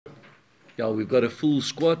Yeah, we've got a full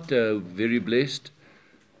squad, very blessed.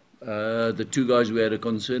 The two guys we had a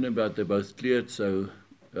concern about, they're both cleared, so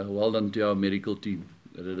well done to our medical team.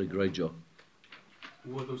 They did a great job.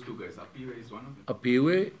 Who are those two guys? Aphiwe is one of them?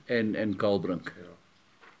 Aphiwe and Brink. Yeah.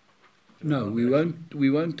 No, we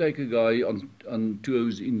won't take a guy on tour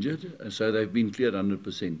who's injured, so they've been cleared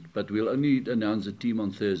 100%. But we'll only announce the team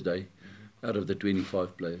on Thursday out of the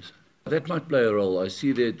 25 players. That might play a role. I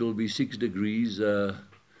see that it will be 6 degrees when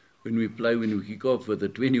we kick off with a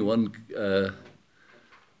 21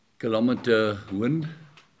 kilometer wind.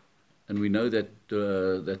 And we know that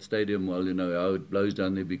that stadium, well, you know how it blows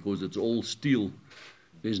down there because it's all steel.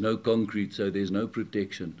 There's no concrete, so there's no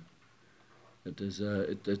protection. It is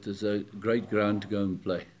a great ground to go and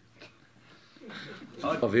play.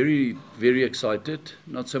 I'm very, very excited.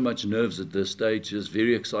 Not so much nerves at this stage, just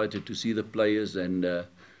very excited to see the players and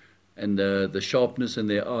the sharpness in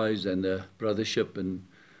their eyes and the brothership and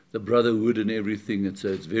the brotherhood and everything. It's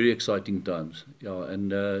very exciting times. Yeah,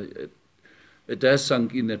 and it has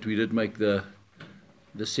sunk in that we did make the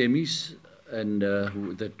semis and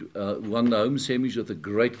that won the home semis with a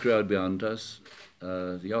great crowd behind us.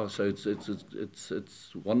 Yeah, so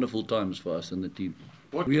it's wonderful times for us and the team.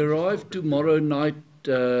 We arrive tomorrow night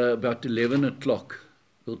about 11 o'clock.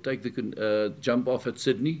 We'll take the jump off at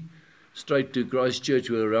Sydney, straight to Christchurch.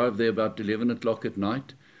 We'll arrive there about 11 o'clock at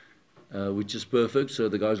night, which is perfect. So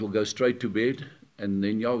the guys will go straight to bed, and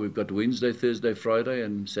then yeah, we've got Wednesday, Thursday, Friday,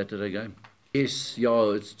 and Saturday game. Yes,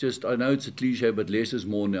 yeah, it's just, I know it's a cliche, but less is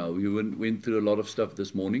more now. We went through a lot of stuff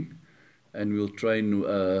this morning, and we'll train,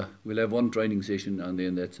 we'll have one training session and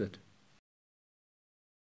then that's it.